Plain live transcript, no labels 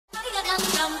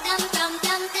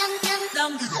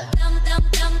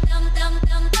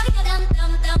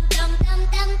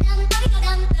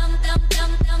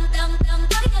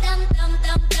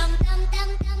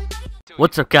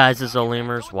What's up, guys? This is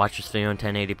Lemurs. Watch this video in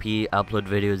 1080p. Upload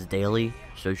videos daily,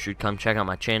 so you should come check out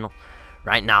my channel.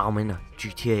 Right now I'm in a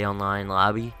GTA Online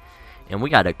lobby, and we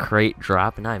got a crate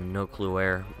drop, and I have no clue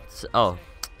where.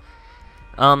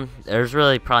 There's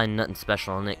really probably nothing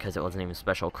special in it because it wasn't even a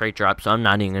special crate drop, so I'm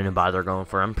not even gonna bother going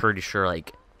for it. I'm pretty sure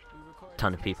like a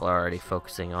ton of people are already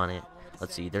focusing on it.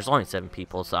 Let's see, there's only 7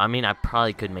 people, so I mean I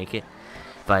probably could make it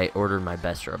if I ordered my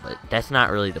best rub, but that's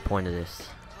not really the point of this.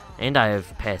 And I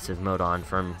have passive mode on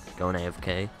from going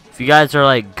AFK. If you guys are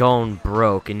like going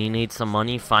broke and you need some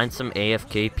money, find some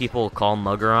AFK people, call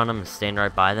mugger on them and stand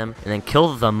right by them, and then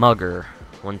kill the mugger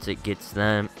once it gets to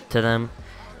them.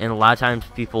 And a lot of times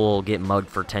people will get mugged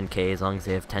for 10k as long as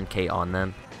they have 10k on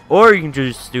them. Or you can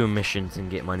just do missions and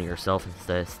get money yourself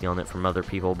instead of stealing it from other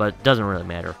people, but it doesn't really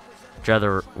matter.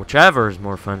 Whichever is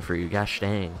more fun for you, gosh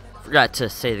dang. Forgot to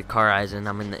say the car I was in.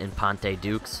 I'm in the Infante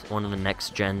Dukes, one of the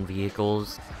next gen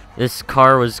vehicles. This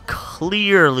car was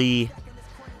clearly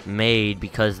made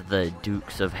because of the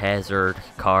Dukes of Hazzard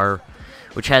car,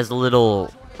 which has a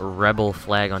little rebel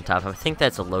flag on top. I think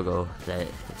that's a logo that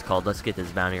it's called. Let's get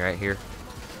this bounty right here.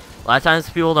 A lot of times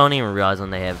people don't even realize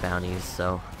when they have bounties,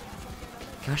 so.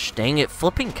 Gosh dang it,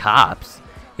 flipping cops.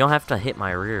 You don't have to hit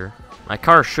my rear. My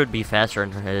car should be faster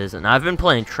than it is, and I've been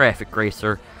playing Traffic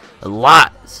Racer a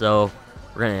lot, so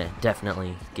we're gonna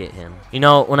definitely get him. You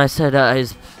know, when I said I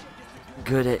was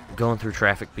good at going through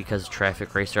traffic because of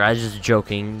Traffic Racer, I was just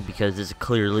joking because it's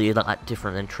clearly a lot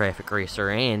different than Traffic Racer,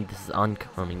 and this is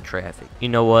oncoming traffic. You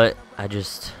know what? I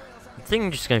think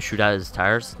I'm just gonna shoot out his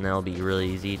tires, and that'll be really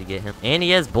easy to get him. And he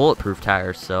has bulletproof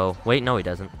tires, so wait, no, he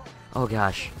doesn't. Oh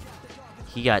gosh,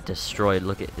 he got destroyed.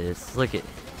 Look at this. Look at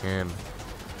him.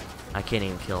 I can't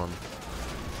even kill him.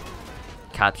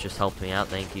 Cops just helped me out.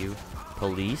 Thank you.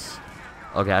 Police.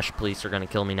 Oh gosh, police are gonna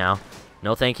kill me now.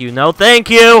 No thank you, no thank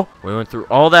you! We went through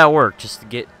all that work just to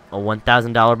get a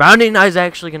 $1,000 bounty, and I was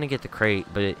actually going to get the crate,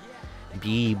 but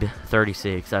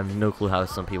Beeb36, I have no clue how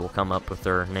some people come up with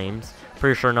their names.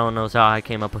 Pretty sure no one knows how I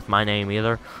came up with my name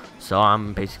either, so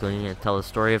I'm basically going to tell the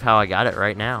story of how I got it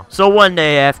right now. So one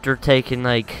day after taking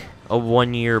like a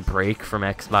 1-year break from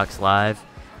Xbox Live,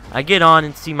 I get on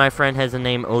and see my friend has the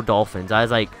name O Dolphins. I was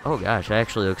like, oh gosh, that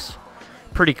actually looks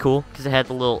pretty cool, because it had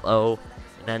the little O.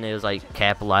 And then it was like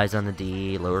capitalized on the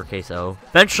D, lowercase o.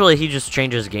 Eventually, he just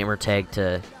changed his gamer tag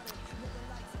to.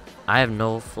 I have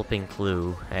no flipping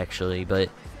clue actually, but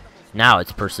now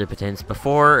it's Precipitance.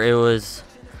 Before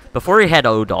he had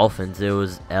O Dolphins, it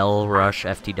was L Rush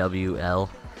FTW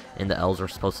L, and the L's were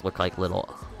supposed to look like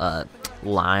little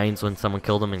lines when someone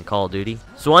killed them in Call of Duty.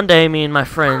 So one day, me and my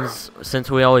friends, since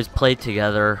we always played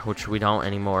together, which we don't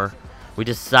anymore, we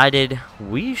decided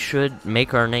we should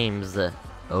make our names the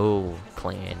O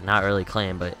clan. Not really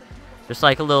clan, but just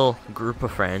like a little group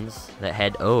of friends that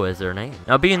had O as their name.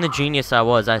 Now, being the genius I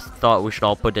was, I thought we should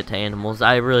all put it to animals.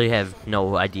 I really have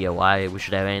no idea why we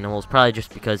should have animals. Probably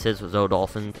just because his was O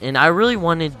Dolphin. And I really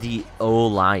wanted the O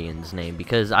Lions name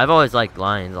because I've always liked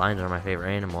lions. Lions are my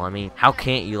favorite animal. I mean, how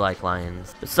can't you like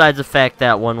lions? Besides the fact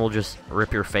that one will just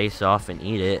rip your face off and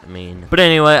eat it. I mean, but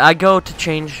anyway, I go to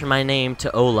change my name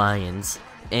to O Lions,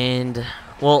 and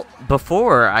well,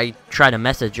 before I try to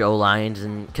message O Lions,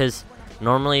 and because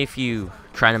normally if you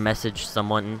try to message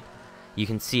someone, you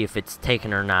can see if it's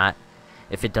taken or not.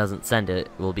 If it doesn't send it,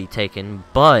 it will be taken.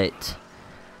 But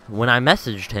when I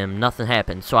messaged him, nothing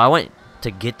happened. So I went to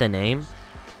get the name,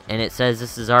 and it says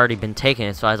this has already been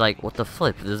taken. So I was like, what the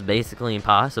flip? This is basically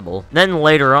impossible. Then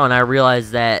later on, I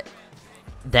realized that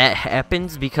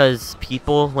happens because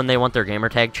people, when they want their gamer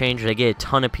tag changed, they get a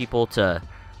ton of people to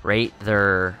rate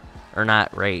their, or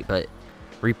not rate, but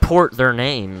report their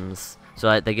names so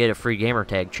that they get a free gamer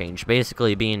tag change.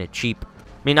 Basically being a cheap.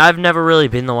 I mean, I've never really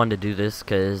been the one to do this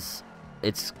because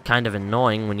it's kind of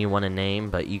annoying when you want a name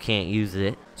but you can't use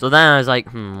it. So then I was like,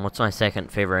 what's my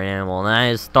second favorite animal? And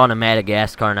I just thought of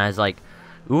Madagascar, and I was like,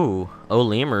 ooh, O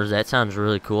Lemurs, that sounds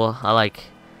really cool. I like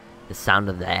the sound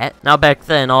of that. Now back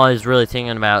then, all I was really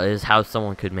thinking about is how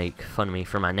someone could make fun of me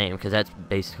for my name, because that's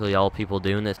basically all people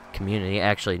do in this community.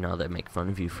 Actually, no, they make fun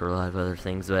of you for a lot of other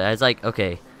things, but I was like,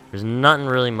 okay, there's nothing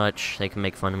really much they can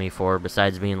make fun of me for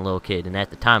besides being a little kid, and at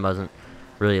the time I wasn't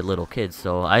really a little kid,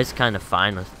 so I was kind of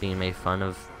fine with being made fun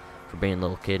of for being a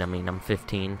little kid. I mean, I'm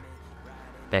 15.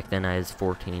 Back then I was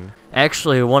 14.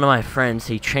 Actually, one of my friends,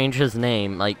 he changed his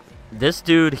name. Like, this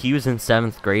dude, he was in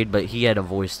 7th grade, but he had a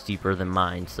voice deeper than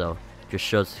mine, so just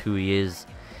shows who he is.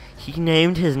 He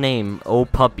named his name O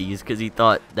Puppies because he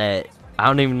thought that I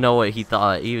don't even know what he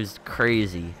thought. He was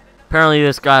crazy. Apparently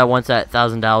this guy wants that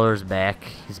 $1,000 back.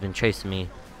 He's been chasing me.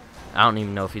 I don't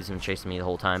even know if he's been chasing me the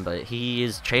whole time, but he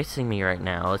is chasing me right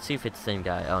now. Let's see if it's the same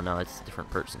guy. Oh no, it's a different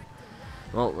person.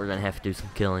 Well, we're gonna have to do some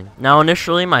killing. Now,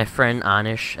 initially, my friend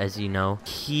Anish, as you know,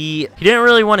 he didn't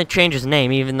really want to change his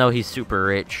name, even though he's super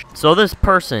rich. So this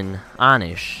person,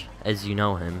 Anish, as you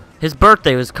know him, his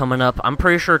birthday was coming up. I'm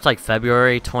pretty sure it's like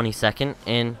February 22nd,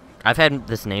 and I've had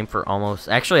this name for almost,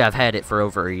 actually I've had it for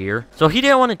over a year. So he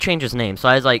didn't want to change his name, so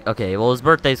I was like, okay, well his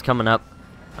birthday's coming up.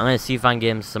 I'm gonna see if I can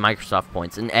get him some Microsoft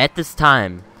points. And at this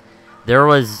time,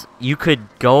 you could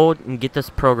go and get this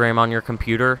program on your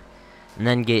computer, and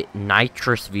then get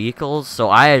nitrous vehicles. So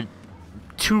I had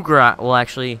well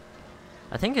actually,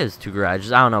 I think it was 2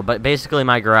 garages, I don't know, but basically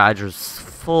my garage was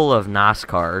full of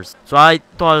NASCARs. So I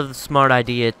thought of the smart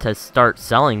idea to start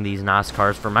selling these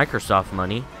NASCARs for Microsoft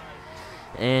money.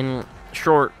 And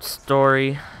short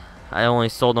story, I only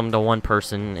sold them to one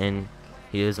person, and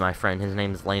he is my friend. His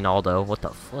name is Leonardo. What the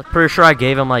fuck? Pretty sure I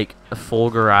gave him like a full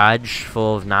garage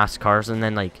full of NASCARs, and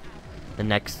then like the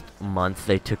next month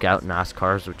they took out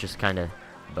NASCARs, which is kind of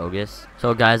bogus.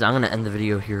 So guys, I'm gonna end the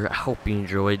video here. I hope you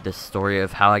enjoyed this story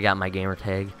of how I got my gamer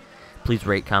tag. Please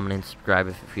rate, comment, and subscribe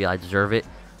if you feel I deserve it.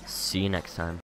 See you next time.